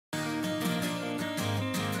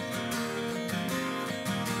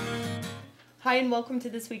Hi and welcome to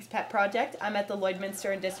this week's Pet Project. I'm at the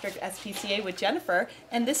Lloydminster and District SPCA with Jennifer,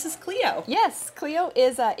 and this is Cleo. Yes, Cleo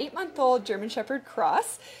is an 8-month-old German Shepherd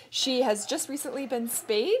cross. She has just recently been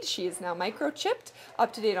spayed. She is now microchipped,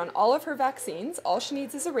 up to date on all of her vaccines. All she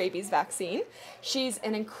needs is a rabies vaccine. She's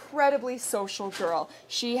an incredibly social girl.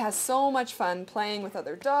 She has so much fun playing with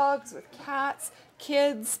other dogs, with cats,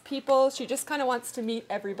 kids, people. She just kind of wants to meet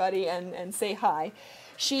everybody and say hi.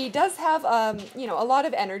 She does have, a lot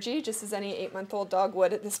of energy, just as any 8-month-old dog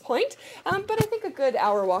would at this point, but I think a good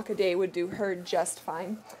hour walk a day would do her just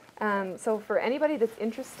fine. So for anybody that's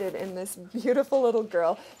interested in this beautiful little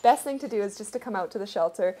girl, best thing to do is just to come out to the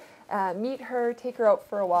shelter, meet her, take her out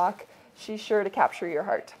for a walk. She's sure to capture your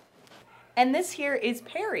heart. And this here is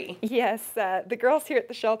Perry. Yes, the girls here at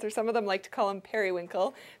the shelter, some of them like to call him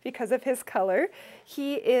Periwinkle because of his color.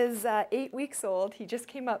 He is 8 weeks old. He just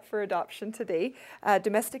came up for adoption today.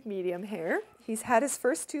 Domestic medium hair. He's had his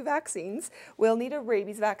first 2 vaccines. Will need a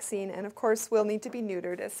rabies vaccine, and of course will need to be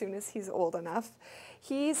neutered as soon as he's old enough.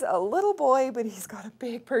 He's a little boy, but he's got a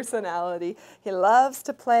big personality. He loves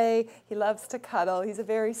to play. He loves to cuddle. He's a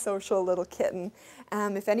very social little kitten.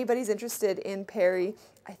 If anybody's interested in Perry,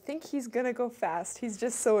 I think he's gonna go fast. He's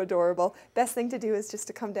just so adorable. Best thing to do is just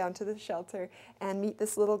to come down to the shelter and meet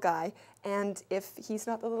this little guy. And if he's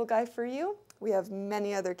not the little guy for you, we have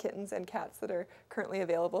many other kittens and cats that are currently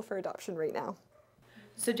available for adoption right now.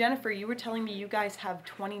 So Jennifer, you were telling me you guys have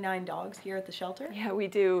 29 dogs here at the shelter? Yeah, we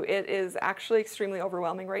do. It is actually extremely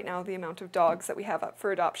overwhelming right now, the amount of dogs that we have up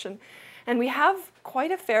for adoption. And we have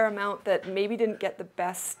quite a fair amount that maybe didn't get the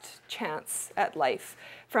best chance at life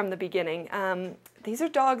from the beginning. These are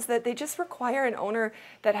dogs that they just require an owner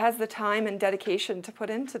that has the time and dedication to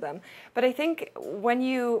put into them. But I think when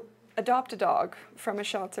you adopt a dog from a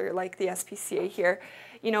shelter like the SPCA here,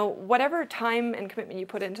 whatever time and commitment you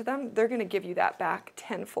put into them, they're going to give you that back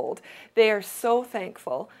tenfold. They are so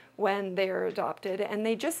thankful when they are adopted, and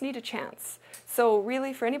they just need a chance. So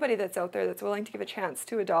really, for anybody that's out there that's willing to give a chance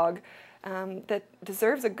to a dog that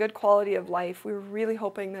deserves a good quality of life, we're really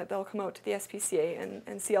hoping that they'll come out to the SPCA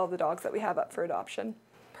and see all the dogs that we have up for adoption.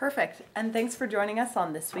 Perfect. And thanks for joining us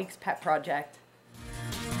on this week's Pet Project.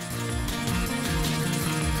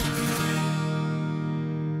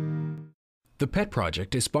 The Pet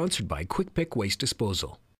Project is sponsored by Quick Pick Waste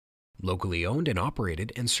Disposal. Locally owned and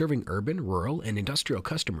operated and serving urban, rural, and industrial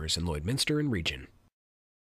customers in Lloydminster and region.